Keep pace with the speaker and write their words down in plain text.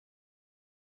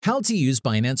How to use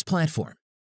Binance platform.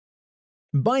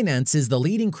 Binance is the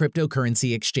leading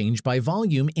cryptocurrency exchange by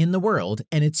volume in the world,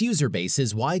 and its user base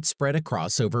is widespread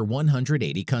across over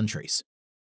 180 countries.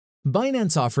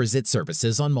 Binance offers its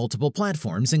services on multiple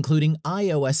platforms including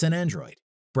iOS and Android,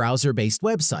 browser-based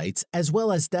websites, as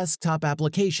well as desktop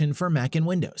application for Mac and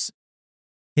Windows.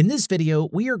 In this video,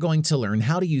 we are going to learn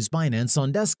how to use Binance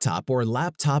on desktop or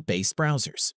laptop-based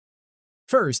browsers.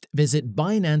 First, visit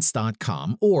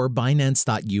Binance.com or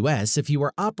Binance.us if you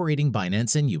are operating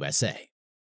Binance in USA.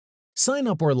 Sign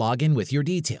up or log in with your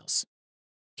details.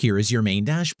 Here is your main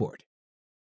dashboard.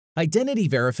 Identity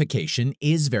verification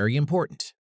is very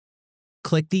important.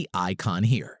 Click the icon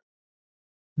here.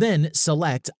 Then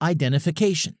select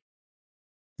Identification.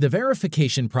 The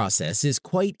verification process is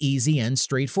quite easy and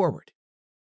straightforward.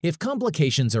 If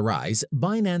complications arise,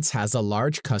 Binance has a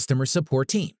large customer support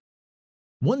team.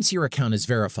 Once your account is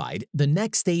verified, the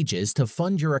next stage is to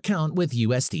fund your account with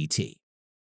USDT.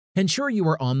 Ensure you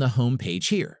are on the home page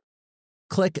here.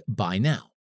 Click Buy Now.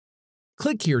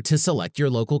 Click here to select your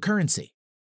local currency.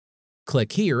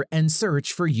 Click here and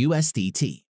search for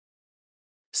USDT.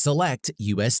 Select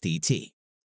USDT.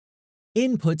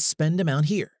 Input spend amount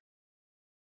here.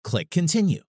 Click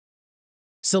Continue.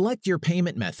 Select your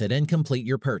payment method and complete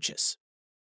your purchase.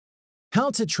 How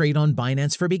to trade on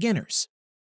Binance for beginners.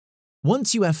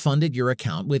 Once you have funded your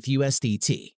account with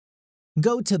USDT,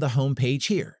 go to the home page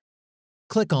here.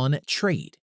 Click on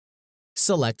Trade.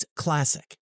 Select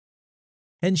Classic.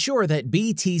 Ensure that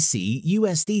BTC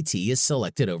USDT is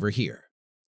selected over here.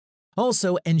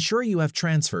 Also, ensure you have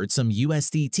transferred some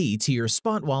USDT to your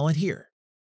spot wallet here.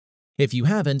 If you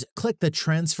haven't, click the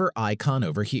transfer icon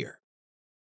over here.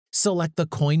 Select the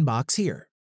coin box here.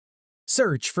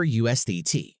 Search for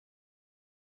USDT.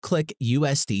 Click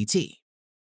USDT.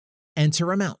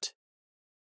 Enter amount.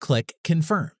 Click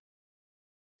Confirm.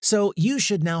 So you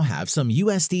should now have some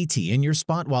USDT in your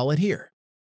spot wallet here.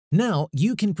 Now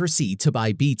you can proceed to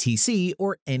buy BTC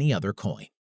or any other coin.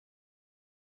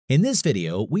 In this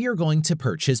video, we are going to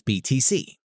purchase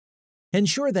BTC.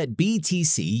 Ensure that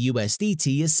BTC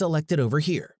USDT is selected over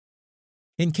here.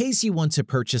 In case you want to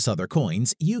purchase other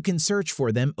coins, you can search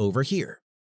for them over here.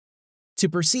 To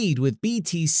proceed with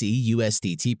BTC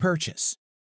USDT purchase,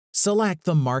 select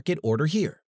the market order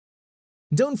here.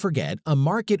 Don't forget, a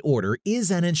market order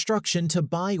is an instruction to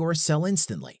buy or sell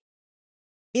instantly.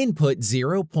 Input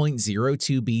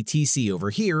 0.02 BTC over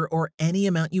here or any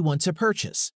amount you want to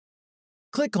purchase.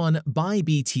 Click on Buy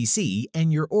BTC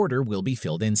and your order will be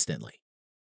filled instantly.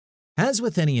 As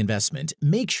with any investment,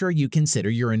 make sure you consider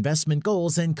your investment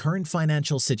goals and current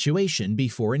financial situation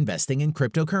before investing in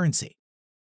cryptocurrency.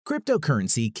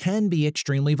 Cryptocurrency can be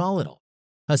extremely volatile.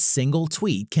 A single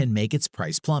tweet can make its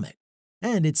price plummet,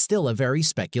 and it's still a very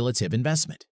speculative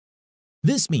investment.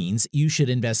 This means you should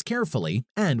invest carefully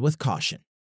and with caution.